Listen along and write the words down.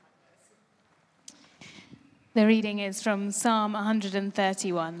The reading is from Psalm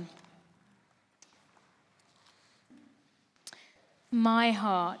 131. My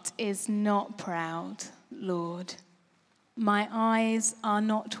heart is not proud, Lord. My eyes are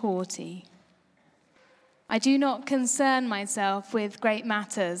not haughty. I do not concern myself with great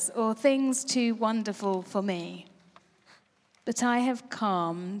matters or things too wonderful for me. But I have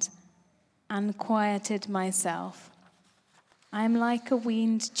calmed and quieted myself. I am like a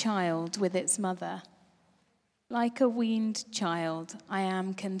weaned child with its mother. Like a weaned child, I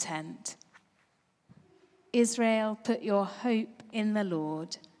am content. Israel, put your hope in the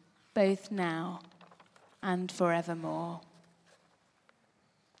Lord, both now and forevermore.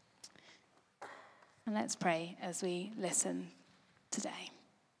 And let's pray as we listen today.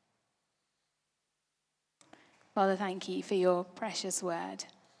 Father, thank you for your precious word.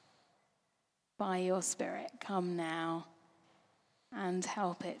 By your Spirit, come now and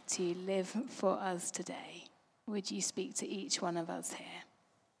help it to live for us today. Would you speak to each one of us here?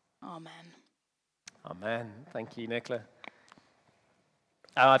 Amen. Amen. Thank you, Nicola.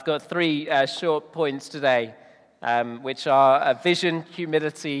 I've got three short points today, which are vision,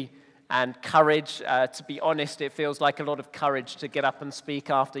 humility, and courage. To be honest, it feels like a lot of courage to get up and speak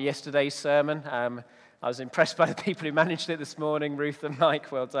after yesterday's sermon. I was impressed by the people who managed it this morning, Ruth and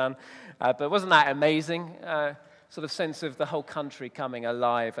Mike, well done. But wasn't that amazing? Sort of sense of the whole country coming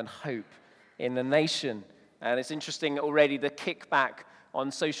alive and hope in the nation. And it's interesting already the kickback on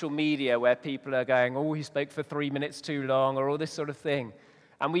social media where people are going, oh, he spoke for 3 minutes too long, or all this sort of thing.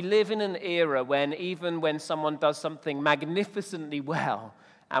 And we live in an era when even when someone does something magnificently well,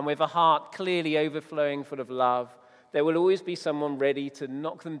 and with a heart clearly overflowing full of love, there will always be someone ready to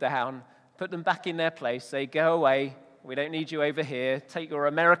knock them down, put them back in their place, say, go away, we don't need you over here, take your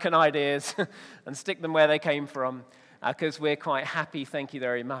American ideas and stick them where they came from, because we're quite happy, thank you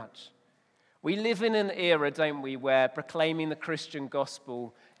very much. We live in an era, don't we, where proclaiming the Christian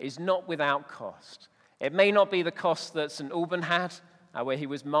gospel is not without cost. It may not be the cost that St. Alban had, where he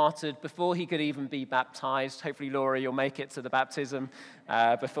was martyred before he could even be baptized. Hopefully, Laura, you'll make it to the baptism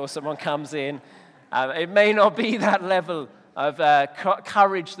before someone comes in. It may not be that level of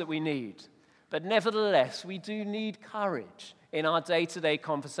courage that we need. But nevertheless, we do need courage in our day-to-day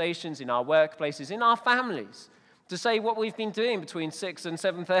conversations, in our workplaces, in our families, to say what we've been doing between 6 and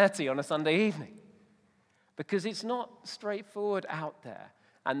 7:30 on a Sunday evening. Because it's not straightforward out there,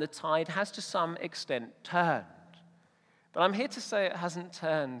 and the tide has to some extent turned. But I'm here to say it hasn't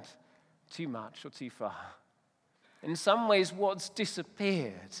turned too much or too far. In some ways, what's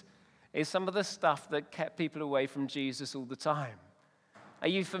disappeared is some of the stuff that kept people away from Jesus all the time. Are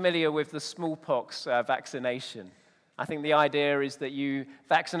you familiar with the smallpox vaccination? I think the idea is that you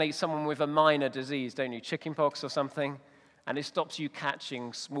vaccinate someone with a minor disease, don't you? Chickenpox or something, and it stops you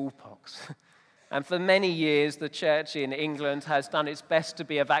catching smallpox. And for many years, the church in England has done its best to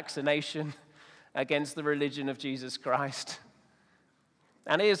be a vaccination against the religion of Jesus Christ.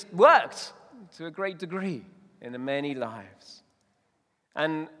 And it has worked to a great degree in many lives.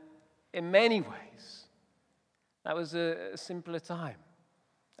 And in many ways, that was a simpler time.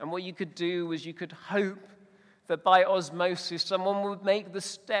 And what you could do was you could hope that by osmosis, someone would make the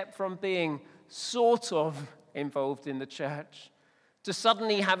step from being sort of involved in the church to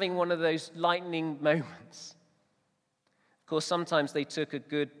suddenly having one of those lightning moments. Of course, sometimes they took a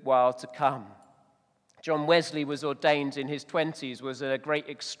good while to come. John Wesley was ordained in his 20s, was a great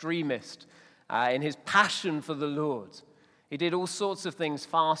extremist in his passion for the Lord. He did all sorts of things,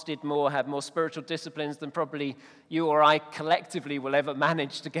 fasted more, had more spiritual disciplines than probably you or I collectively will ever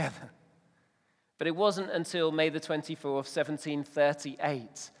manage together. But it wasn't until May the 24th,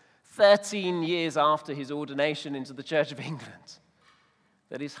 1738, 13 years after his ordination into the Church of England,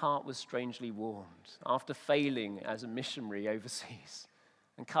 that his heart was strangely warmed after failing as a missionary overseas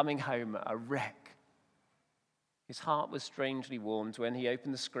and coming home a wreck. His heart was strangely warmed when he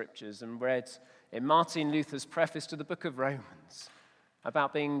opened the scriptures and read in Martin Luther's preface to the book of Romans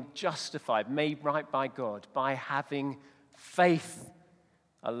about being justified, made right by God, by having faith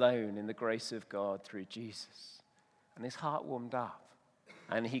alone in the grace of God through Jesus. And his heart warmed up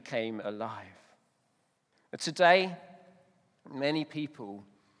and he came alive. But today, many people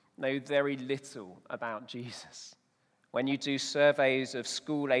know very little about Jesus. When you do surveys of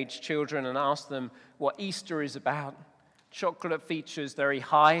school-aged children and ask them what Easter is about, chocolate features very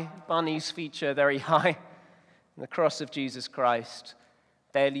high, bunnies feature very high, and the cross of Jesus Christ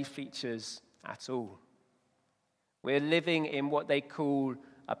barely features at all. We're living in what they call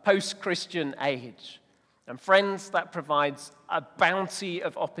a post-Christian age. And friends, that provides a bounty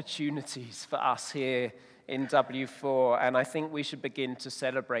of opportunities for us here in W4, and I think we should begin to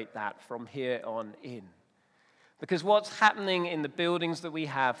celebrate that from here on in. Because what's happening in the buildings that we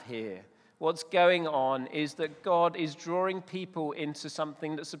have here, what's going on is that God is drawing people into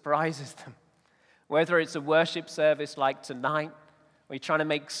something that surprises them. Whether it's a worship service like tonight, where you're trying to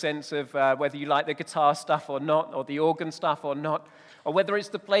make sense of whether you like the guitar stuff or not, or the organ stuff or not, or whether it's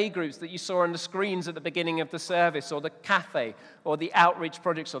the playgroups that you saw on the screens at the beginning of the service, or the cafe, or the outreach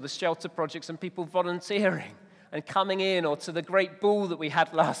projects, or the shelter projects, and people volunteering and coming in, or to the great ball that we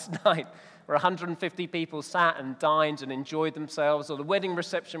had last night, where 150 people sat and dined and enjoyed themselves, or the wedding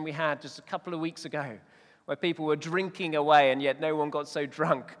reception we had just a couple of weeks ago, where people were drinking away and yet no one got so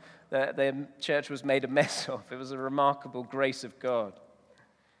drunk that their church was made a mess of. It was a remarkable grace of God.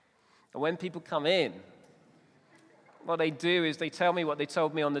 And when people come in, what they do is they tell me what they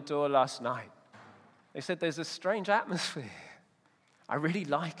told me on the door last night. They said, there's a strange atmosphere. I really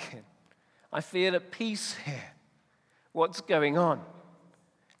like it. I feel at peace here. What's going on?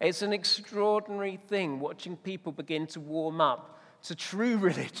 It's an extraordinary thing watching people begin to warm up to true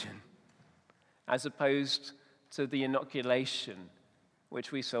religion as opposed to the inoculation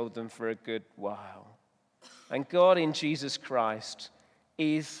which we sold them for a good while. And God in Jesus Christ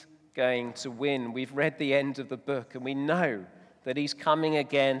is going to win. We've read the end of the book, and we know that he's coming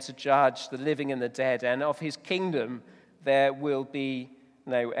again to judge the living and the dead, and of his kingdom there will be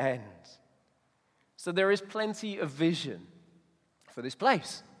no end. So there is plenty of vision for this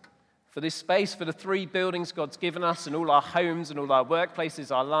place, for this space, for the 3 buildings God's given us, and all our homes and all our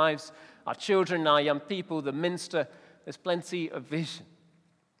workplaces, our lives, our children, our young people, the minster. There's plenty of vision.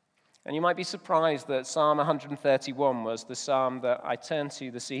 And you might be surprised that Psalm 131 was the psalm that I turned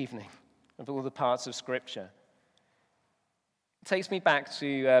to this evening of all the parts of Scripture. It takes me back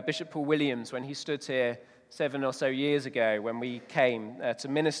to Bishop Paul Williams when he stood here 7 or so years ago when we came to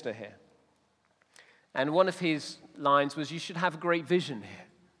minister here. And one of his lines was, you should have great vision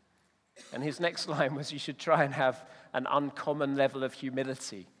here. And his next line was, you should try and have an uncommon level of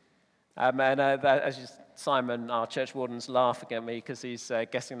humility. Simon, our church warden's laughing at me because he's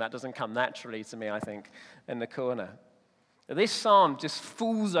guessing that doesn't come naturally to me, I think, in the corner. This psalm just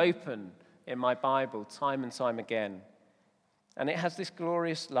falls open in my Bible time and time again. And it has this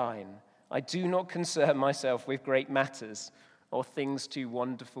glorious line, I do not concern myself with great matters or things too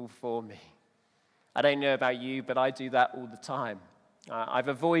wonderful for me. I don't know about you, but I do that all the time. I've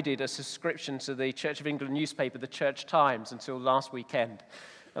avoided a subscription to the Church of England newspaper, the Church Times, until last weekend.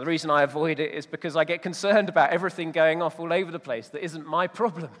 And the reason I avoid it is because I get concerned about everything going off all over the place that isn't my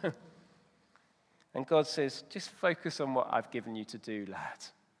problem. And God says, just focus on what I've given you to do, lad.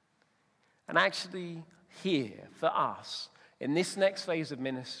 And actually here, for us, in this next phase of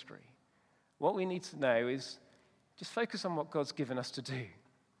ministry, what we need to know is just focus on what God's given us to do.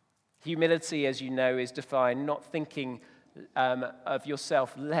 Humility, as you know, is defined not thinking of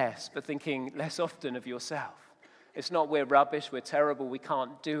yourself less, but thinking less often of yourself. It's not we're rubbish, we're terrible, we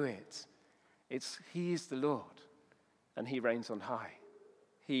can't do it. It's he is the Lord, and he reigns on high.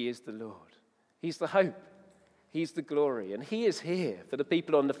 He is the Lord. He's the hope. He's the glory. And he is here for the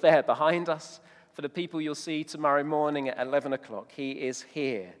people on the fair behind us, for the people you'll see tomorrow morning at 11 o'clock. He is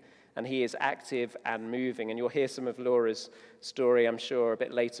here, and he is active and moving. And you'll hear some of Laura's story, I'm sure, a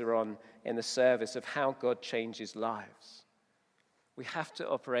bit later on in the service of how God changes lives. We have to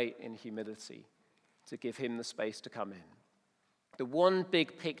operate in humility to give him the space to come in. The one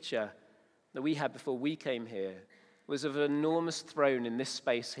big picture that we had before we came here was of an enormous throne in this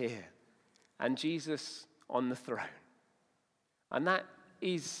space here, and Jesus on the throne. And that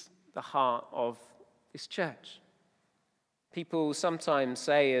is the heart of this church. People sometimes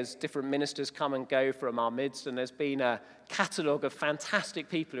say, as different ministers come and go from our midst, and there's been a catalogue of fantastic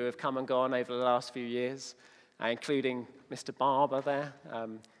people who have come and gone over the last few years, including Mr. Barber there,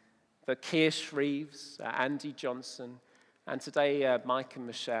 but Kirsch Reeves, Andy Johnson, and today Mike and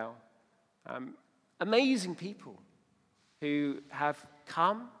Michelle. Amazing people who have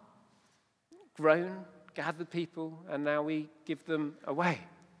come, grown, gathered people, and now we give them away.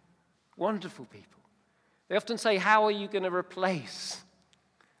 Wonderful people. They often say, how are you going to replace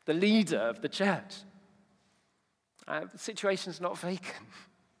the leader of the church? The situation's not vacant.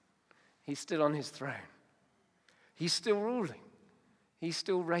 He's still on his throne. He's still ruling. He's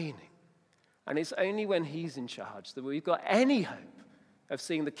still reigning. And it's only when he's in charge that we've got any hope of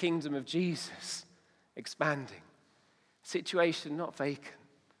seeing the kingdom of Jesus expanding. Situation not vacant,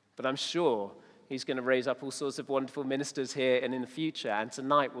 but I'm sure he's going to raise up all sorts of wonderful ministers here and in the future. And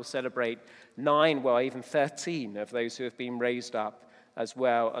tonight we'll celebrate 9, well, even 13 of those who have been raised up as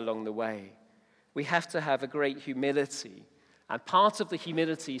well along the way. We have to have a great humility. And part of the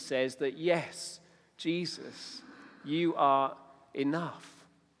humility says that, yes, Jesus, you are enough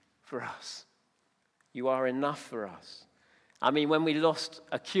for us. You are enough for us. I mean, when we lost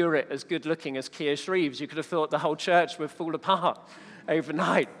a curate as good-looking as Keir Shreves, you could have thought the whole church would fall apart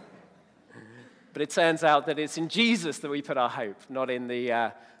overnight. But it turns out that it's in Jesus that we put our hope, not in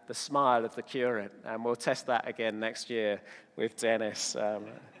the smile of the curate. And we'll test that again next year with Dennis.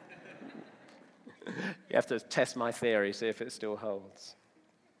 You have to test my theory, see if it still holds.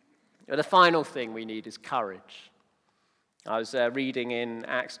 But the final thing we need is courage. I was reading in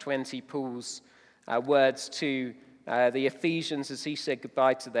Acts 20 Paul's words to the Ephesians as he said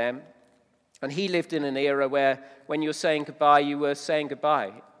goodbye to them. And he lived in an era where when you were saying goodbye, you were saying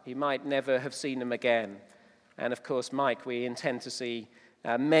goodbye. You might never have seen them again. And of course, Mike, we intend to see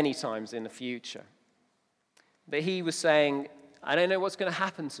many times in the future. But he was saying, I don't know what's going to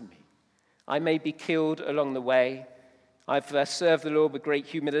happen to me. I may be killed along the way. I've served the Lord with great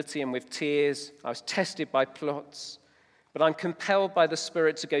humility and with tears. I was tested by plots. But I'm compelled by the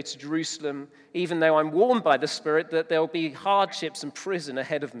Spirit to go to Jerusalem, even though I'm warned by the Spirit that there will be hardships and prison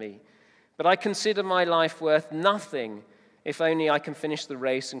ahead of me. But I consider my life worth nothing if only I can finish the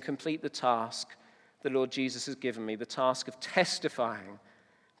race and complete the task the Lord Jesus has given me, the task of testifying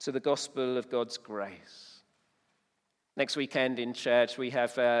to the gospel of God's grace. Next weekend in church, we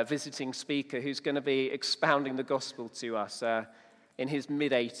have a visiting speaker who's going to be expounding the gospel to us in his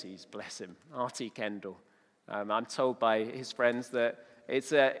mid-80s, bless him, R.T. Kendall. I'm told by his friends that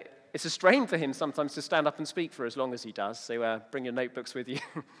it's a strain for him sometimes to stand up and speak for as long as he does, so bring your notebooks with you.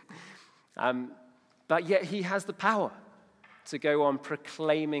 But yet he has the power to go on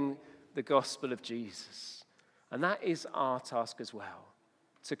proclaiming the gospel of Jesus. And that is our task as well,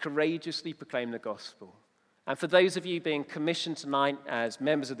 to courageously proclaim the gospel. And for those of you being commissioned tonight as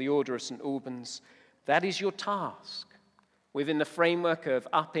members of the Order of St. Albans, that is your task within the framework of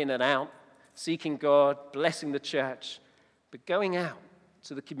up, in, and out, seeking God, blessing the church, but going out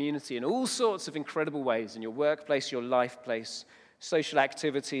to the community in all sorts of incredible ways, in your workplace, your life place, social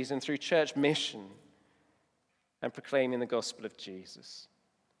activities, and through church mission, and proclaiming the gospel of Jesus.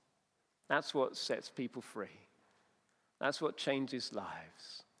 That's what sets people free. That's what changes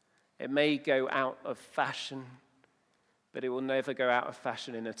lives. It may go out of fashion, but it will never go out of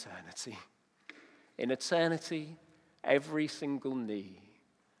fashion in eternity. In eternity, every single knee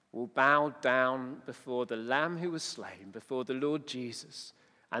will bow down before the Lamb who was slain, before the Lord Jesus,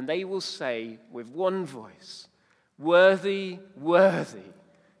 and they will say with one voice, "Worthy, worthy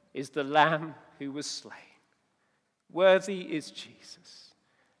is the Lamb who was slain. Worthy is Jesus."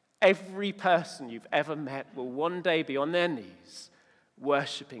 Every person you've ever met will one day be on their knees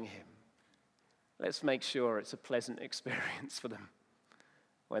worshiping him. Let's make sure it's a pleasant experience for them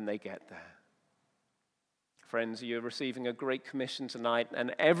when they get there. Friends, you're receiving a great commission tonight,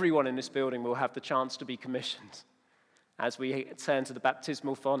 and everyone in this building will have the chance to be commissioned as we turn to the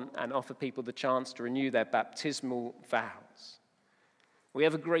baptismal font and offer people the chance to renew their baptismal vows. We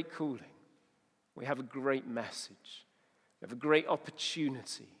have a great calling. We have a great message. We have a great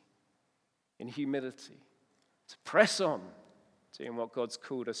opportunity in humility to press on doing what God's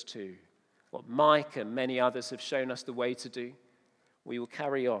called us to, what Mike and many others have shown us the way to do. We will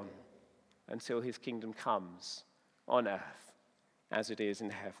carry on until his kingdom comes on earth as it is in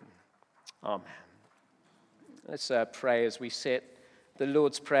heaven. Amen. Let's pray as we sit the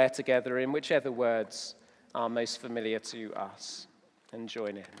Lord's Prayer together in whichever words are most familiar to us, and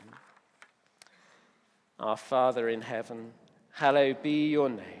join in. Our Father in heaven, hallowed be your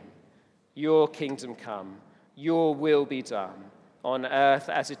name. Your kingdom come, your will be done, on earth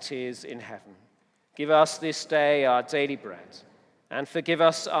as it is in heaven. Give us this day our daily bread, and forgive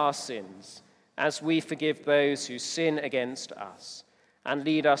us our sins, as we forgive those who sin against us. And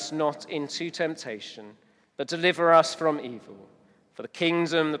lead us not into temptation, but deliver us from evil. For the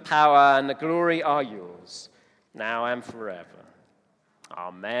kingdom, the power, and the glory are yours, now and forever.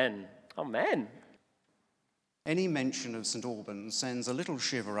 Amen. Amen. Any mention of St. Albans sends a little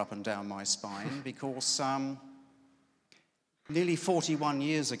shiver up and down my spine because nearly 41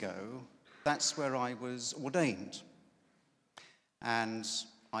 years ago, that's where I was ordained. And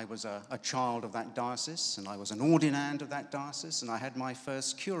I was a child of that diocese, and I was an ordinand of that diocese, and I had my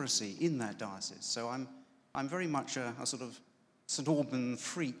first curacy in that diocese. So I'm very much a sort of St. Alban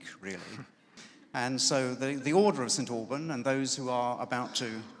freak, really. And so the Order of St. Alban and those who are about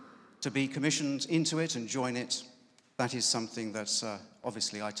to be commissioned into it and join it, that is something that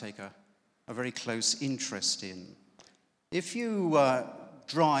obviously I take a very close interest in. If you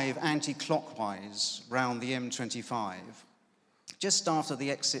drive anti-clockwise round the M25, just after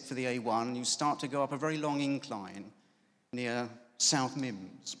the exit for the A1, you start to go up a very long incline near South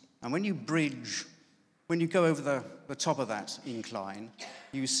Mimms. And when you go over the top of that incline,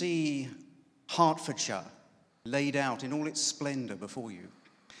 you see Hertfordshire laid out in all its splendour before you.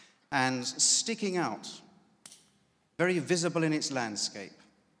 And sticking out, very visible in its landscape,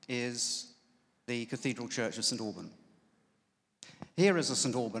 is the Cathedral Church of St. Alban. Here is a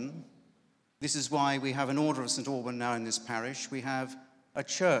St. Alban. This is why we have an order of St. Alban now in this parish. We have a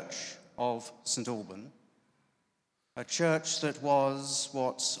church of St. Alban, a church that was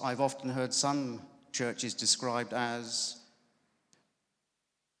what I've often heard some churches described as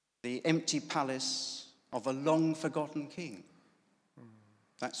the empty palace of a long-forgotten king.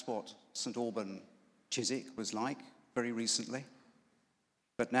 That's what St. Alban, Chiswick was like very recently.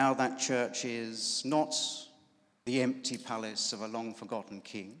 But now that church is not the empty palace of a long-forgotten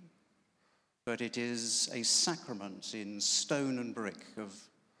king, but it is a sacrament in stone and brick of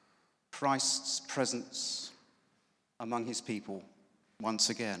Christ's presence among his people once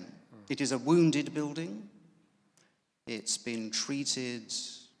again. It is a wounded building. It's been treated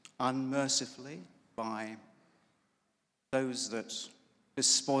unmercifully by those that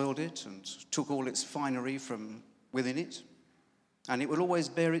despoiled it and took all its finery from within it. And it will always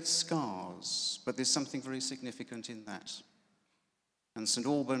bear its scars, but there's something very significant in that. And St.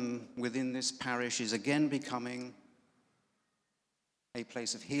 Alban within this parish is again becoming a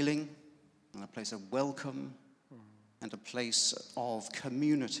place of healing and a place of welcome and a place of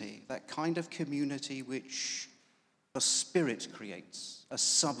community, that kind of community which the Spirit creates, a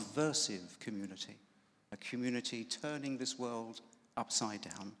subversive community, a community turning this world upside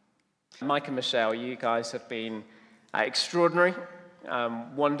down. Mike and Michelle, you guys have been extraordinary,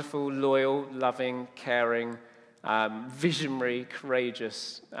 wonderful, loyal, loving, caring, visionary,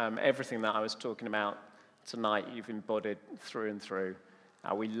 courageous. Everything that I was talking about tonight, you've embodied through and through.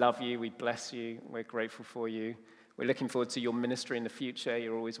 We love you, we bless you, we're grateful for you. We're looking forward to your ministry in the future.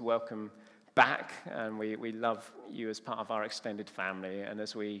 You're always welcome back, and we love you as part of our extended family. And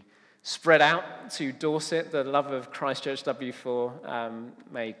as we spread out to Dorset, the love of Christchurch W4,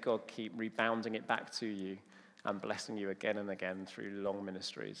 may God keep rebounding it back to you and blessing you again and again through long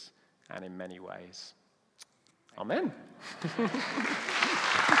ministries and in many ways. Amen. I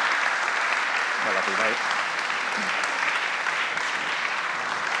love you, mate.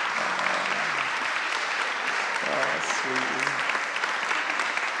 Oh, sweet.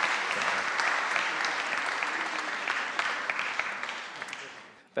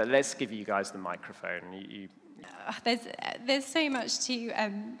 But let's give you guys the microphone. There's so much to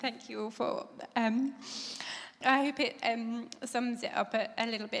thank you all for. I hope it sums it up a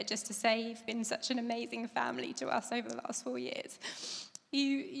little bit, just to say you've been such an amazing family to us over the last 4 years.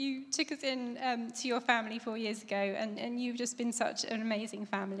 You took us in to your family 4 years ago, and you've just been such an amazing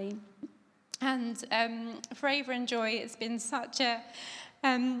family. And for Ava and Joy, it's been such a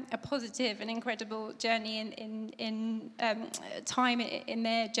positive and incredible journey in time in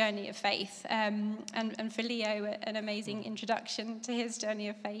their journey of faith, and for Leo, an amazing introduction to his journey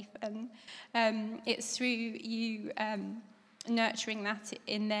of faith, and it's through you nurturing that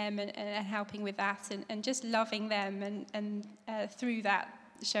in them and helping with that, and just loving them, and through that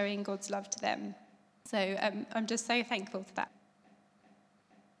showing God's love to them. So I'm just so thankful for that.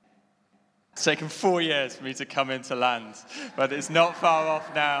 It's taken 4 years for me to come into land, but it's not far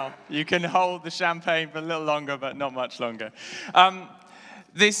off now. You can hold the champagne for a little longer, but not much longer.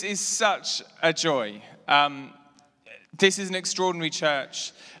 This is such a joy. This is an extraordinary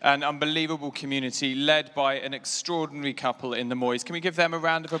church, an unbelievable community led by an extraordinary couple in the Moys. Can we give them a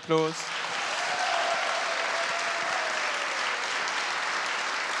round of applause?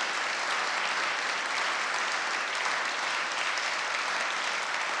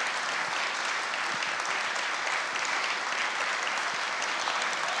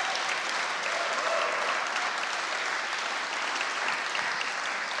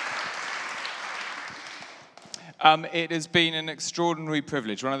 It has been an extraordinary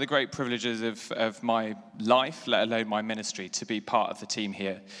privilege, one of the great privileges of my life, let alone my ministry, to be part of the team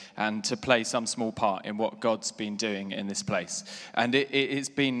here and to play some small part in what God's been doing in this place. And it's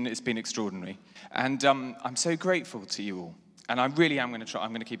been extraordinary. And I'm so grateful to you all. And I really am going to try.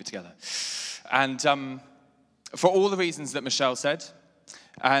 I'm going to keep it together. And for all the reasons that Michelle said,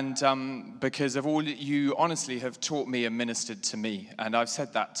 and because of all that you honestly have taught me and ministered to me. And I've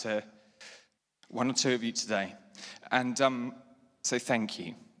said that to one or two of you today. And so thank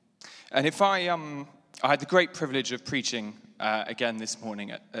you. And if I had the great privilege of preaching again this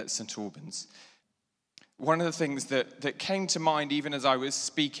morning at St. Albans, one of the things that came to mind even as I was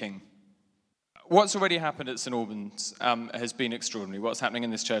speaking, what's already happened at St. Albans has been extraordinary. What's happening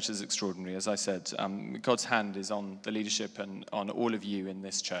in this church is extraordinary. As I said, God's hand is on the leadership and on all of you in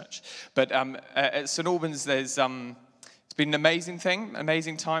this church. But at St. Albans, there's It's been an amazing thing,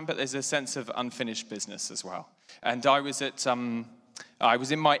 amazing time, but there's a sense of unfinished business as well. And I was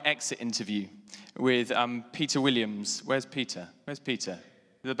in my exit interview with Peter Williams. Where's Peter? At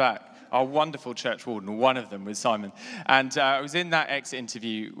the back. Our wonderful church warden, one of them was Simon. And I was in that exit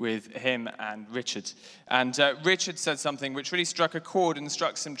interview with him and Richard. And Richard said something which really struck a chord and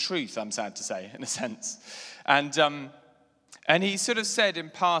struck some truth, I'm sad to say, in a sense. And he sort of said in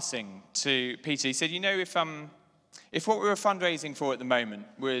passing to Peter, he said, you know, if what we were fundraising for at the moment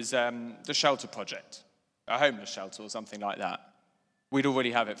was the shelter project, a homeless shelter or something like that, we'd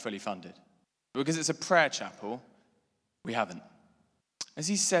already have it fully funded. Because it's a prayer chapel, we haven't. As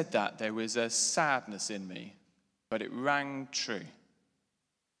he said that, there was a sadness in me, but it rang true.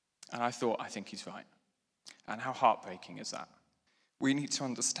 And I thought, I think he's right. And how heartbreaking is that? We need to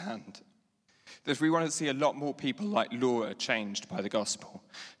understand that if we want to see a lot more people like Laura changed by the gospel,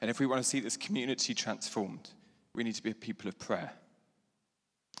 and if we want to see this community transformed, we need to be a people of prayer.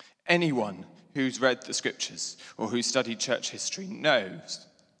 Anyone who's read the scriptures or who's studied church history knows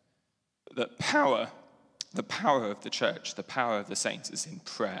that the power of the church, the power of the saints is in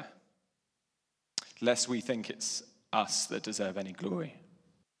prayer, lest we think it's us that deserve any glory.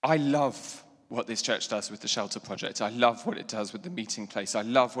 I love what this church does with the shelter project. I love what it does with the meeting place. I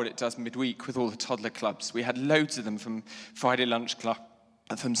love what it does midweek with all the toddler clubs. We had loads of them from Friday Lunch Club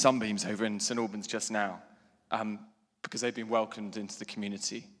and from Sunbeams over in St Albans just now, because they've been welcomed into the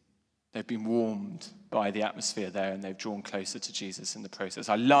community. They've been warmed by the atmosphere there, and they've drawn closer to Jesus in the process.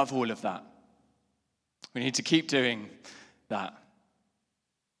 I love all of that. We need to keep doing that.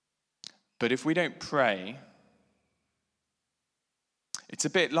 But if we don't pray, it's a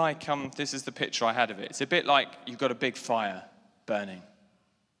bit like, this is the picture I had of it. It's a bit like you've got a big fire burning.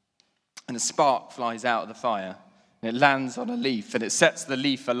 And a spark flies out of the fire, and it lands on a leaf, and it sets the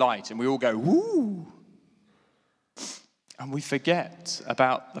leaf alight, and we all go, woo! And we forget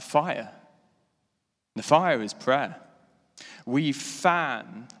about the fire. The fire is prayer. We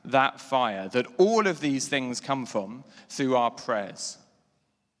fan that fire that all of these things come from through our prayers.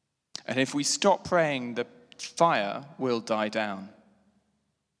 And if we stop praying, the fire will die down.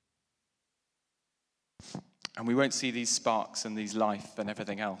 And we won't see these sparks and these life and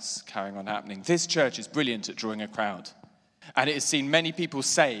everything else carrying on happening. This church is brilliant at drawing a crowd. And it has seen many people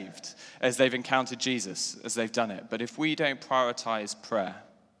saved as they've encountered Jesus, as they've done it. But if we don't prioritize prayer,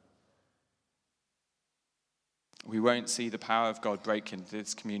 we won't see the power of God break into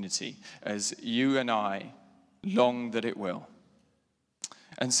this community as you and I long that it will.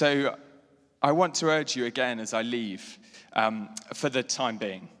 And so I want to urge you again as I leave, for the time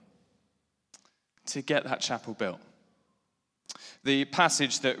being, to get that chapel built. The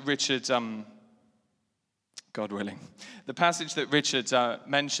passage that Richard, God willing, the passage that Richard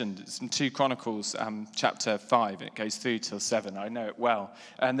mentioned is in 2 Chronicles chapter 5. It goes through till 7. I know it well.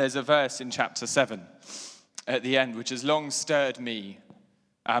 And there's a verse in chapter 7 at the end, which has long stirred me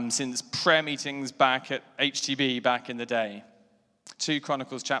since prayer meetings back at HTB back in the day. 2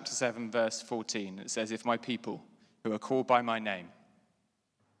 Chronicles chapter 7, verse 14. It says, if my people who are called by my name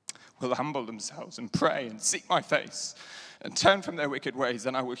will humble themselves and pray and seek my face and turn from their wicked ways,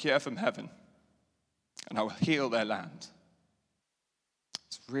 then I will hear from heaven and I will heal their land.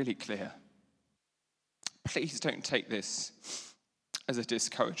 It's really clear. Please don't take this as a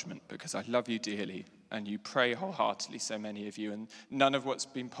discouragement, because I love you dearly and you pray wholeheartedly, so many of you, and none of what's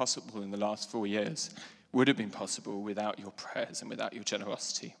been possible in the last 4 years would have been possible without your prayers and without your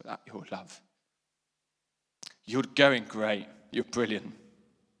generosity, without your love. You're going great. You're brilliant.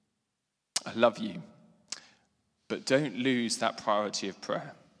 I love you. But don't lose that priority of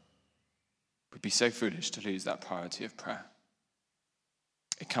prayer. We'd be so foolish to lose that priority of prayer.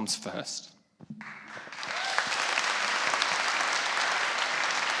 It comes first.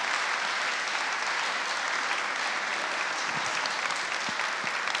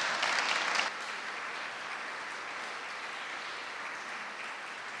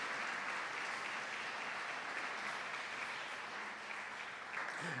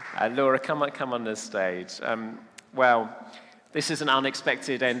 Laura, come on the stage. Well, this is an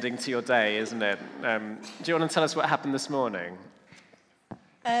unexpected ending to your day, isn't it? Do you want to tell us what happened this morning?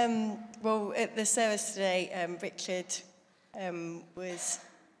 Well, at the service today, Richard had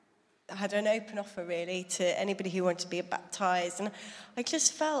an open offer, really, to anybody who wanted to be baptised. And I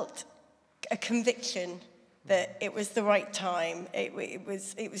just felt a conviction that it was the right time. It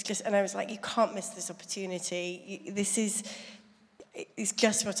was just, and I was like, you can't miss this opportunity. It's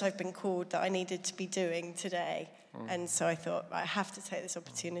just what I've been called that I needed to be doing today. And so I thought, I have to take this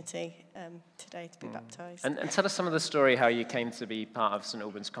opportunity today to be baptised. And tell us some of the story, how you came to be part of St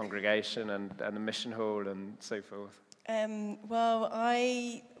Albans congregation and the mission hall and so forth. Well,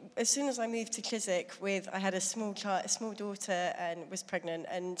 as soon as I moved to Chiswick, I had a small daughter, and was pregnant,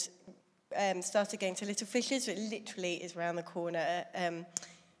 and started going to Little Fishes, which literally is around the corner,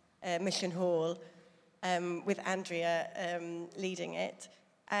 Mission Hall, with Andrea leading it.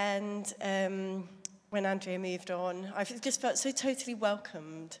 And when Andrea moved on, I just felt so totally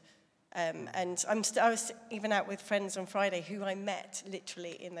welcomed. And I was even out with friends on Friday who I met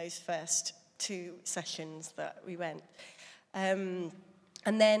literally in those first 2 sessions that we went. And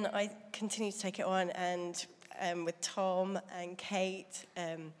then I continued to take it on, and with Tom and Kate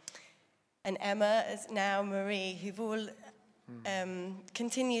and Emma, as now Marie, who've all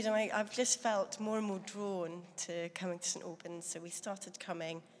continued, and I've just felt more and more drawn to coming to St Albans. So we started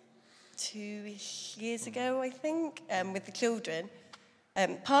coming 2 years ago, I think, with the children,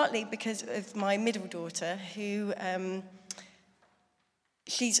 partly because of my middle daughter, who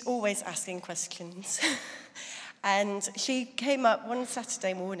she's always asking questions. And she came up one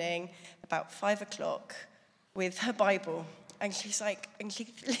Saturday morning about 5 o'clock with her Bible, and she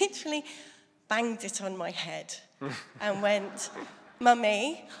literally banged it on my head and went,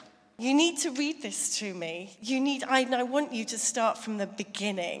 "Mummy, you need to read this to me. I want you to start from the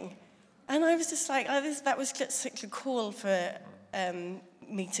beginning." And I was just like, that was just such a call for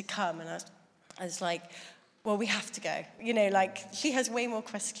me to come. And I was like, well, we have to go. She has way more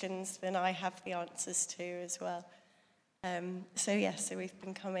questions than I have the answers to as well. So we've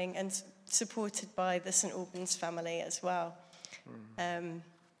been coming, and supported by the St Albans family as well.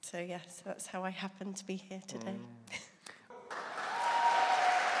 So that's how I happen to be here today.